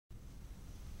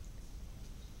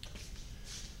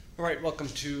All right, welcome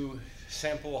to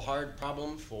sample hard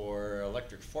problem for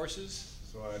electric forces.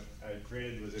 So what I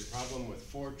created was a problem with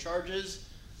 4 charges,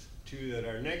 2 that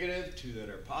are negative, 2 that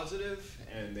are positive,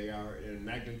 and they are in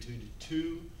magnitude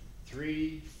 2,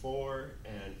 3, 4,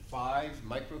 and 5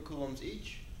 microcoulombs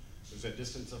each. There's a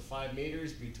distance of 5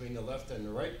 meters between the left and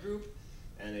the right group,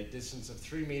 and a distance of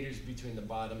 3 meters between the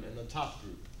bottom and the top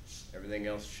group. Everything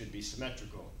else should be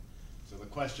symmetrical. So the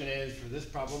question is, for this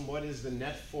problem, what is the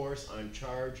net force on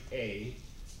charge A?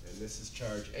 And this is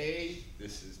charge A,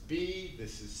 this is B,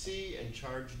 this is C, and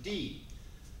charge D.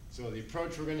 So the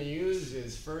approach we're going to use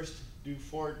is first of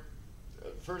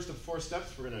 4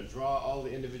 steps. We're going to draw all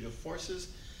the individual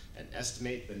forces and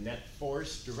estimate the net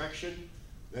force direction.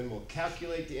 Then we'll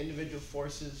calculate the individual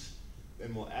forces.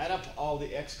 Then we'll add up all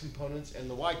the x components and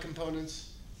the y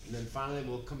components. And then finally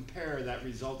we'll compare that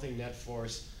resulting net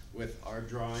force with our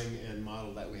drawing and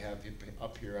model that we have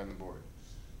up here on the board.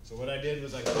 So what I did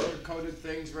was I color-coded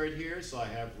things right here. So I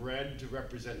have red to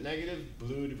represent negative,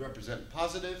 blue to represent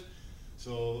positive.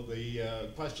 So the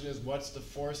question is, what's the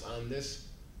force on this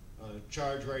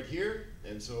charge right here?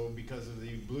 And so because of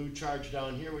the blue charge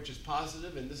down here, which is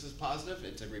positive, and this is positive,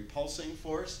 it's a repulsing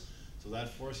force. So that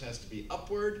force has to be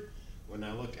upward. When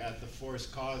I look at the force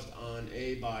caused on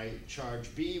A by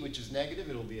charge B, which is negative,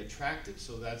 it'll be attractive.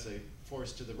 So that's a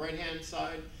force to the right-hand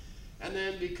side. And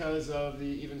then because of the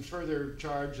even further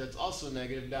charge that's also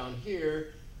negative down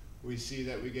here, we see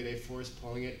that we get a force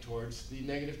pulling it towards the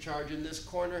negative charge in this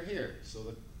corner here.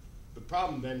 So the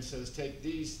problem then says take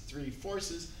these 3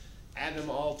 forces, add them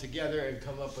all together, and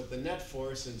come up with the net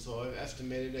force. And so I've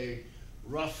estimated a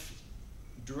rough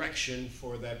direction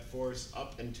for that force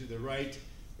up and to the right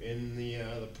in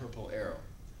the purple arrow.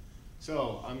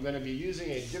 So I'm going to be using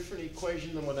a different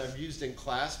equation than what I've used in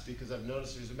class because I've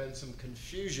noticed there's been some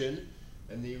confusion,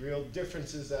 and the real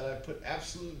difference is that I put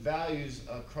absolute values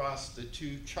across the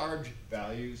 2 charge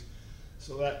values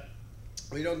so that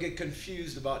we don't get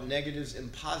confused about negatives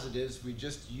and positives. We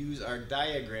just use our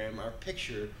diagram, our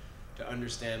picture, to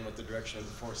understand what the direction of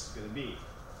the force is going to be.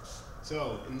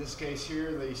 So in this case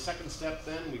here, the second step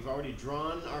then, we've already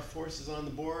drawn our forces on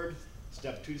the board.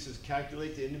 Step 2 says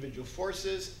calculate the individual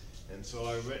forces. And so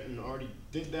I already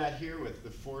did that here with the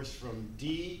force from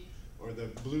D, or the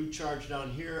blue charge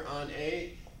down here on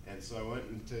A. And so I went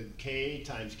into K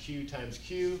times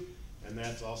Q, and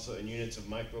that's also in units of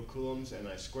microcoulombs, and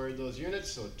I squared those units,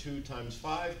 so 2 times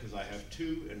 5, because I have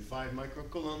 2 and 5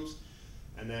 microcoulombs.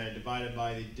 And then I divided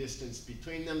by the distance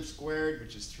between them squared,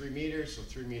 which is 3 meters, so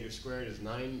 3 meters squared is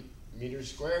 9 meters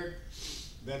squared.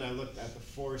 Then I looked at the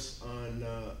force on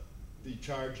the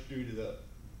charge due to the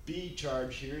B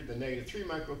charge here, the negative 3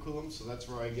 microcoulombs, so that's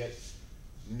where I get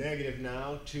negative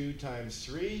now 2 times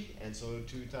 3, and so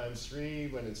 2 times 3,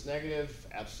 when it's negative,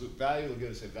 absolute value will give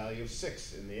us a value of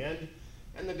 6 in the end,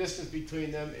 and the distance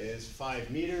between them is 5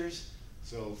 meters,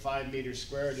 so 5 meters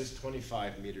squared is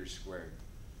 25 meters squared.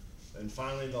 And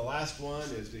finally the last one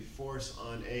is the force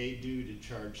on A due to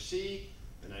charge C,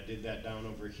 and I did that down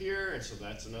over here, and so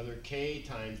that's another K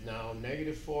times now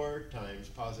negative 4 times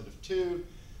positive 2,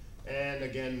 and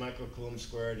again microcoulombs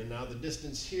squared. And now the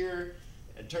distance here,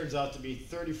 it turns out to be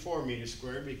 34 meters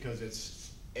squared because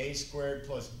it's A squared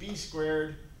plus B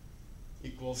squared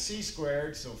equals C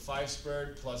squared, so 5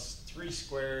 squared plus 3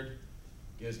 squared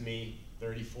gives me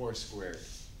 34 squared.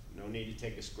 No need to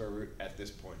take a square root at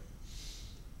this point.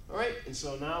 Alright, and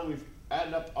so now we've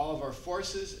added up all of our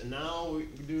forces, and now what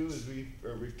we do is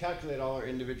we've calculated all our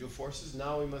individual forces.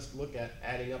 Now we must look at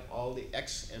adding up all the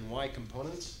x and y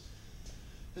components.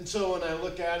 And so when I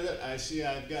look at it, I see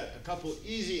I've got a couple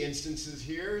easy instances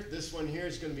here. This one here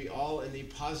is going to be all in the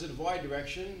positive y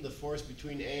direction. The force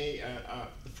between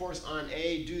the force on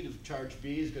A due to charge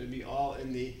B is going to be all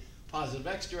in the positive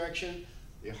x direction.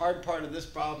 The hard part of this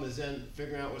problem is then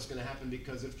figuring out what's going to happen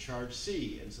because of charge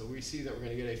C. And so we see that we're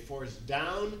going to get a force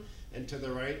down and to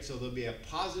the right. So there'll be a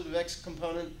positive x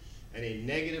component and a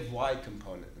negative y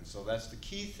component. And so that's the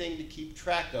key thing to keep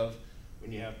track of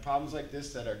when you have problems like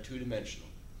this that are 2-dimensional.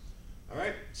 All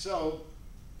right, so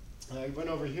I went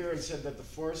over here and said that the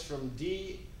force from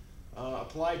D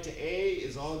applied to A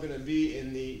is all going to be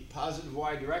in the positive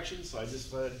y direction. So I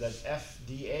just said that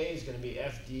FdA is going to be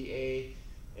FdA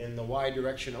in the y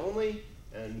direction only.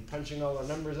 And punching all the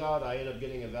numbers out, I end up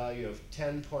getting a value of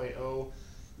 10.0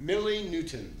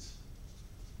 millinewtons.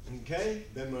 Okay,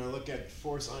 then when I look at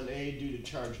force on A due to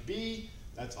charge B,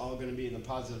 that's all going to be in the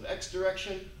positive x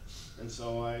direction. And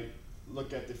so I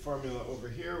look at the formula over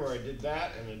here where I did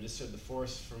that, and I just said the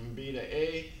force from B to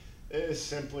A is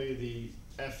simply the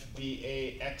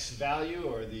FBAX value,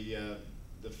 or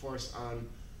the force on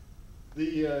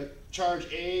the charge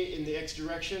A in the x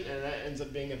direction, and that ends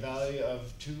up being a value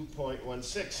of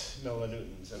 2.16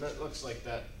 millinewtons. And that looks like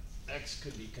that x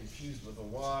could be confused with a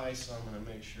y, so I'm going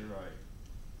to make sure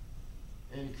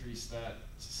I increase that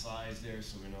size there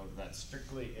so we know that's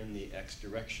strictly in the x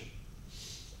direction.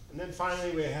 And then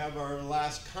finally we have our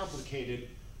last complicated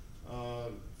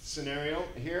scenario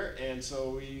here, and so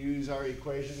we use our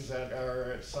equations that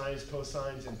are sines,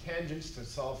 cosines, and tangents to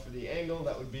solve for the angle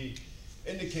that would be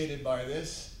indicated by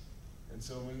this. And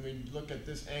so when we look at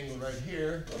this angle right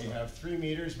here, we have 3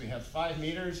 meters, we have 5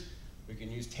 meters. We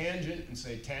can use tangent and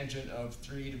say tangent of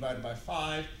 3 divided by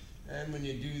 5, and when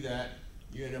you do that,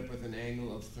 you end up with an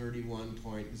angle of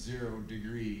 31.0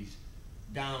 degrees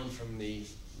down from the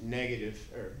negative,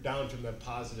 or down from the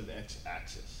positive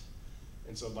x-axis.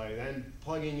 And so by then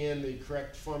plugging in the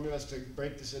correct formulas to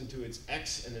break this into its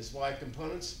x and its y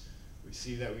components, we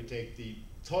see that we take the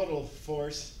total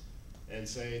force and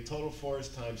say total force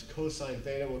times cosine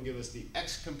theta will give us the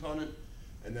x component,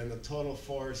 and then the total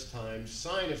force times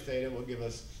sine of theta will give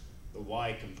us the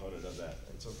y component of that.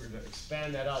 And so if we're to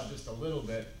expand that out just a little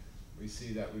bit, we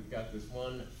see that we've got this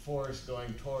one force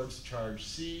going towards charge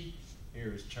C.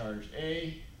 Here is charge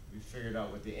A. We figured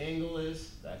out what the angle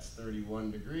is. That's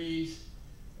 31 degrees.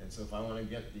 And so if I want to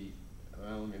get the,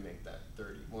 well, let me make that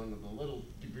 31 with a little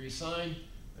degree sign.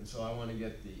 And so I want to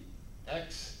get the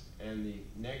x and the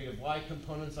negative y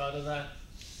components out of that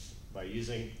by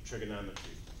using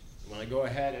trigonometry. When I go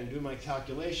ahead and do my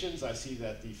calculations, I see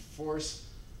that the force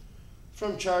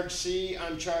from charge C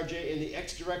on charge A in the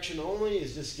x direction only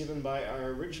is just given by our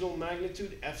original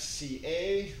magnitude,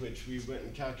 FCA, which we went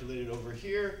and calculated over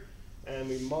here. And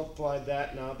we multiplied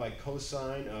that now by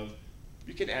cosine of,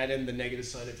 you can add in the negative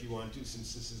sign if you want to,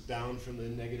 since this is down from the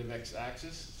negative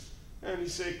x-axis. And you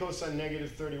say cosine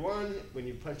negative 31, when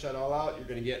you punch that all out, you're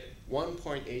going to get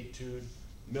 1.82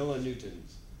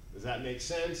 millinewtons. Does that make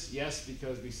sense? Yes,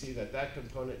 because we see that that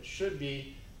component should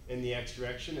be in the x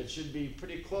direction. It should be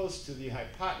pretty close to the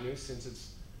hypotenuse, since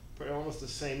it's almost the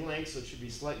same length, so it should be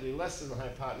slightly less than the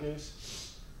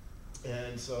hypotenuse.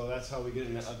 And so that's how we get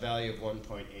a value of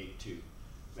 1.82.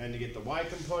 Then to get the y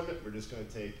component, we're just going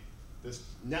to take this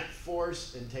net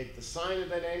force and take the sine of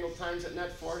that angle times that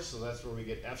net force. So that's where we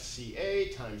get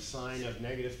FCA times sine of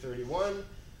negative 31,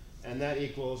 and that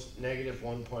equals negative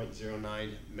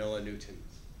 1.09 millinewtons.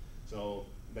 So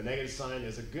the negative sign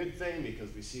is a good thing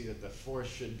because we see that the force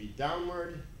should be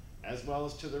downward as well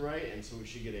as to the right, and so we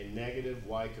should get a negative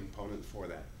y component for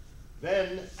that.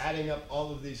 Then, adding up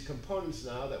all of these components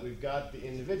now that we've got the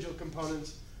individual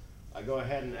components, I go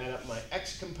ahead and add up my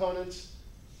x components,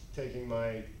 taking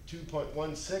my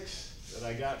 2.16 that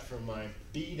I got from my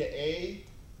B to A,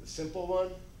 the simple one,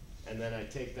 and then I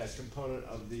take that component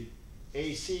of the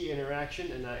AC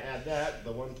interaction and I add that,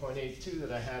 the 1.82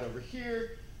 that I had over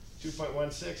here.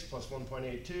 2.16 plus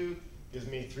 1.82 gives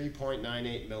me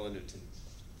 3.98 millinewtons.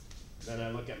 Then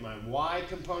I look at my y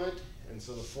component, and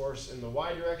so the force in the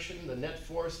y direction, the net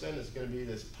force then is going to be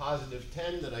this positive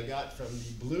 10 that I got from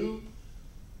the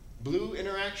blue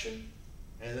interaction.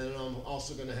 And then I'm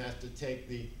also going to have to take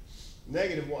the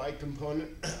negative y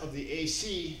component of the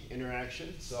AC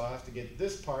interaction. So I'll have to get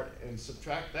this part and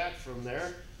subtract that from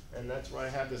there. And that's where I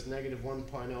have this negative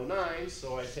 1.09.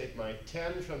 So I take my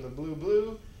 10 from the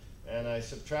blue, and I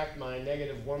subtract my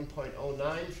negative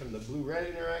 1.09 from the blue-red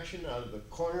interaction out of the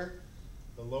corner,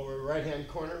 the lower right-hand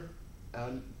corner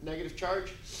negative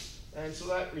charge. And so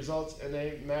that results in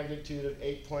a magnitude of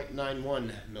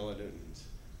 8.91 millinewtons.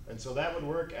 And so that would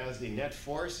work as the net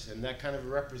force in that kind of a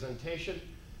representation.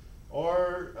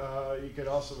 Or you could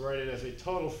also write it as a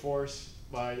total force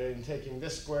by then taking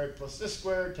this squared plus this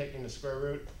squared, taking the square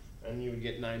root, and you would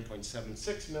get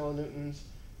 9.76 millinewtons.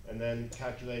 And then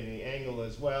calculating the angle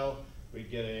as well, we'd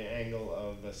get an angle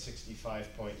of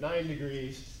 65.9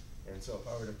 degrees. And so if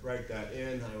I were to write that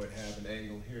in, I would have an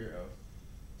angle here of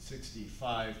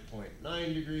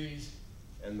 65.9 degrees,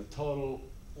 and the total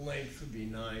length would be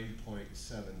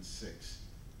 9.76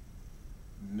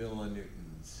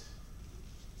 millinewtons.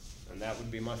 And that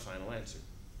would be my final answer.